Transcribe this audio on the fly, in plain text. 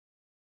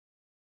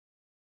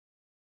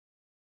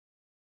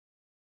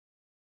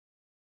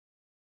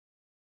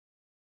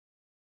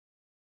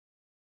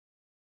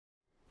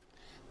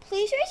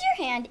Please raise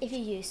your hand if you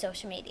use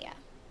social media.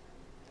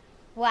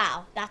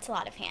 Wow, that's a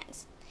lot of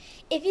hands.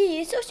 If you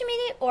use social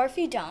media or if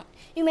you don't,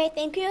 you may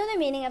think you know the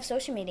meaning of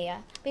social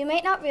media, but you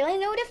might not really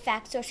know what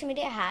effect social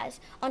media has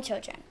on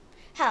children.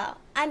 Hello,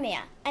 I'm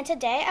Mia, and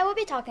today I will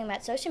be talking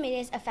about social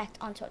media's effect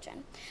on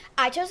children.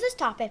 I chose this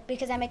topic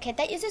because I'm a kid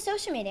that uses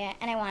social media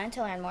and I wanted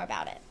to learn more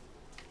about it.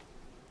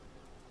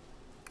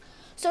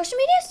 Social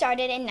media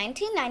started in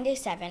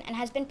 1997 and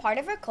has been part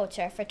of our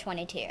culture for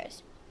 22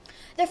 years.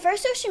 The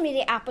first social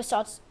media app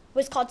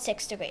was called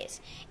 6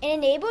 Degrees. It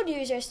enabled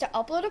users to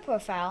upload a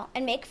profile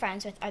and make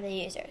friends with other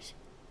users.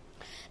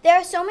 There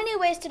are so many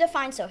ways to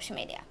define social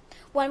media.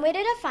 One way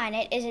to define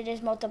it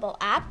is multiple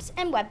apps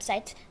and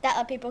websites that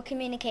let people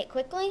communicate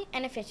quickly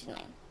and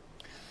efficiently.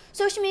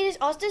 Social media is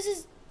also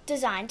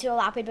designed to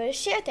allow people to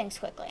share things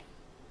quickly.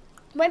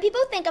 When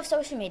people think of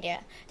social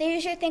media, they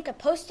usually think of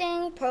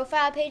posting,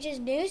 profile pages,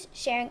 news,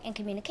 sharing, and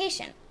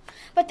communication.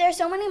 But there are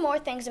so many more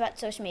things about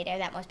social media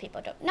that most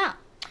people don't know,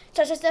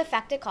 such as the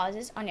effect it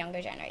causes on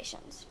younger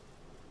generations.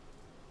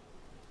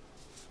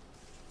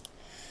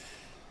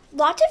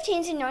 Lots of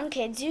teens and young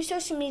kids use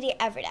social media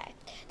every day.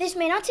 This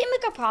may not seem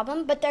like a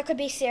problem, but there could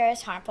be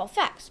serious harmful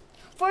effects.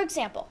 For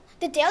example,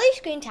 the daily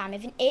screen time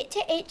of an 8 to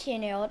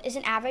 18-year-old is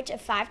an average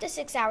of 5 to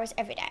 6 hours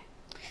every day.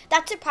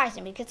 That's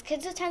surprising because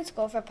kids attend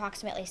school for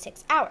approximately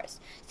 6 hours,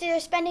 so they're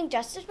spending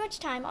just as much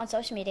time on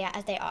social media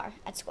as they are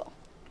at school.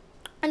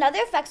 Another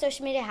effect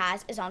social media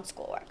has is on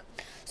schoolwork.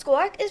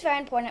 Schoolwork is very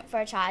important for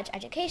a child's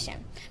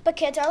education, but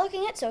kids are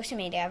looking at social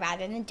media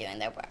rather than doing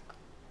their work.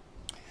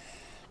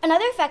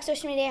 Another effect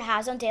social media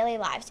has on daily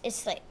lives is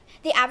sleep.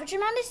 The average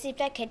amount of sleep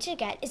that kids should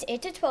get is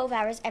 8 to 12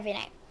 hours every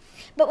night.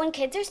 But when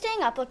kids are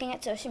staying up looking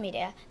at social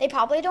media, they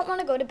probably don't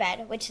want to go to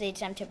bed, which leads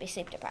them to be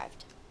sleep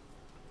deprived.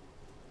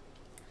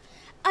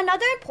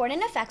 Another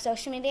important effect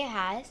social media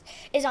has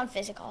is on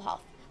physical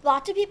health.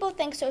 Lots of people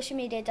think social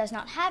media does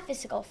not have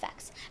physical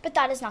effects, but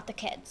that is not the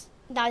case.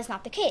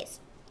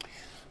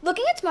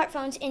 Looking at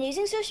smartphones and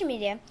using social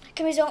media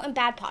can result in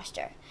bad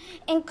posture,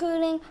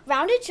 including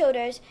rounded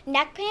shoulders,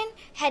 neck pain,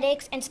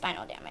 headaches, and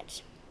spinal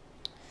damage.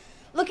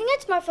 Looking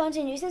at smartphones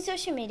and using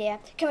social media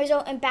can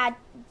result in bad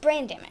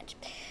brain damage.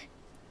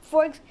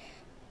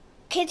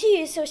 Kids who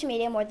use social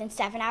media more than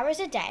 7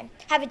 hours a day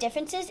have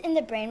differences in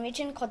the brain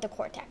region called the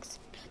cortex.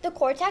 The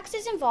cortex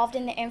is involved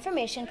in the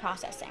information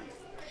processing.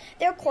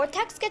 Their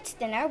cortex gets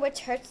thinner,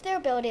 which hurts their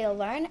ability to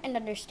learn and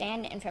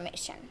understand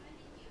information.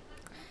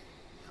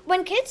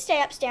 When kids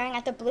stay up staring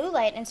at the blue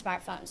light in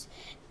smartphones,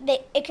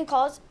 it can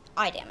cause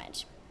eye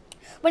damage.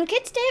 When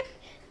kids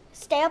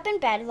stay up in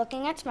bed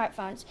looking at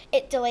smartphones,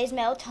 it delays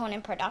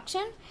melatonin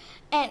production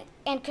and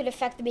could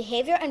affect the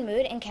behavior and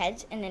mood in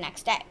kids in the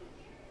next day.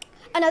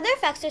 Another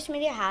effect social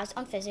media has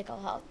on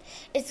physical health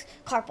is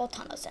carpal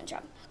tunnel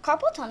syndrome.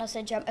 Carpal tunnel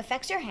syndrome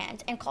affects your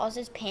hands and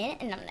causes pain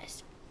and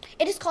numbness.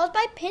 It is caused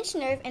by a pinched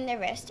nerve in the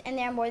wrist, and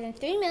there are more than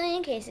 3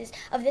 million cases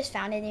of this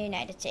found in the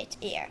United States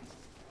a year.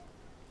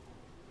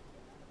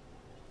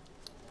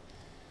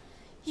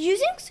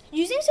 Using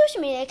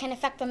social media can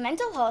affect the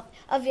mental health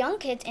of young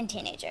kids and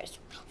teenagers.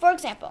 For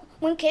example,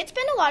 when kids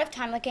spend a lot of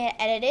time looking at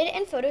edited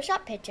and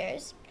photoshopped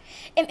pictures,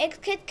 it makes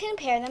kids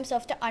compare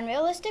themselves to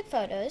unrealistic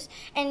photos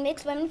and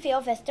makes women feel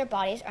as if their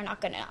bodies are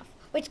not good enough,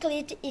 which can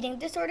lead to eating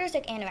disorders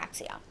like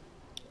anorexia.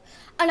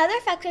 Another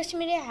effect social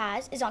media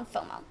has is on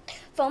FOMO.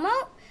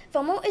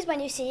 FOMO is when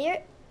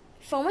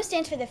FOMO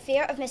stands for the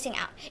fear of missing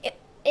out.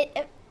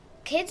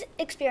 Kids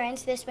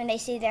experience this when they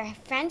see their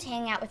friends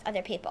hanging out with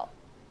other people.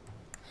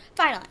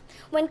 Finally,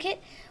 when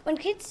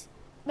kids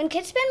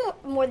spend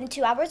more than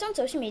 2 hours on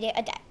social media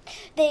a day,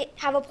 they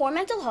have a poor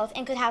mental health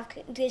and could have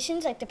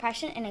conditions like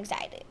depression and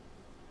anxiety.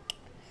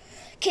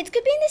 Kids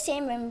could be in the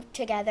same room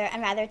together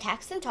and rather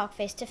text than talk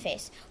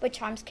face-to-face, which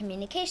harms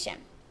communication.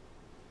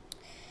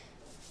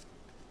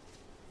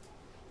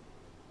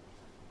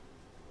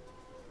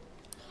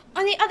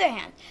 On the other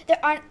hand,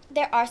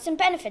 there are some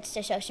benefits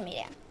to social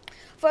media.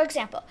 For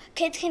example,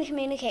 kids can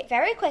communicate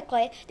very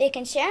quickly, they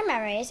can share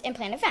memories and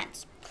plan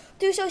events.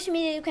 Through social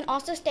media, you can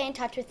also stay in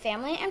touch with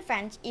family and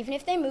friends even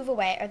if they move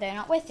away or they're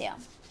not with you.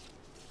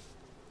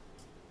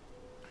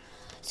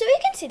 So we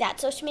can see that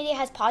social media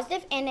has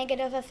positive and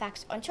negative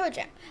effects on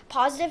children.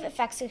 Positive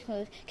effects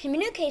include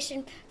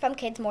communication from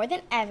kids more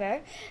than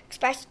ever,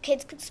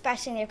 kids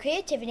expressing their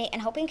creativity,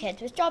 and helping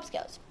kids with job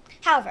skills.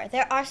 However,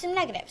 there are some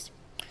negatives.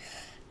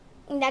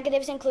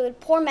 Negatives include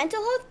poor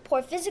mental health,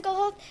 poor physical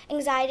health,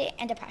 anxiety,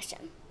 and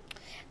depression.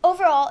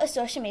 Overall, is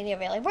social media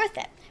really worth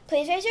it?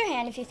 Please raise your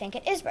hand if you think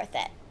it is worth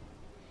it.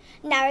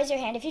 Now raise your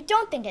hand if you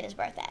don't think it is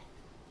worth it.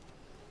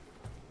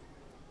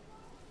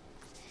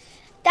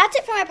 That's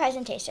it for my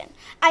presentation.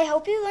 I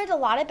hope you learned a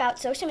lot about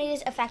social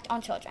media's effect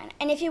on children.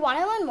 And if you want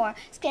to learn more,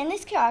 scan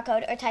this QR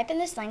code or type in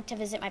this link to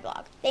visit my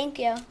blog. Thank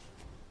you.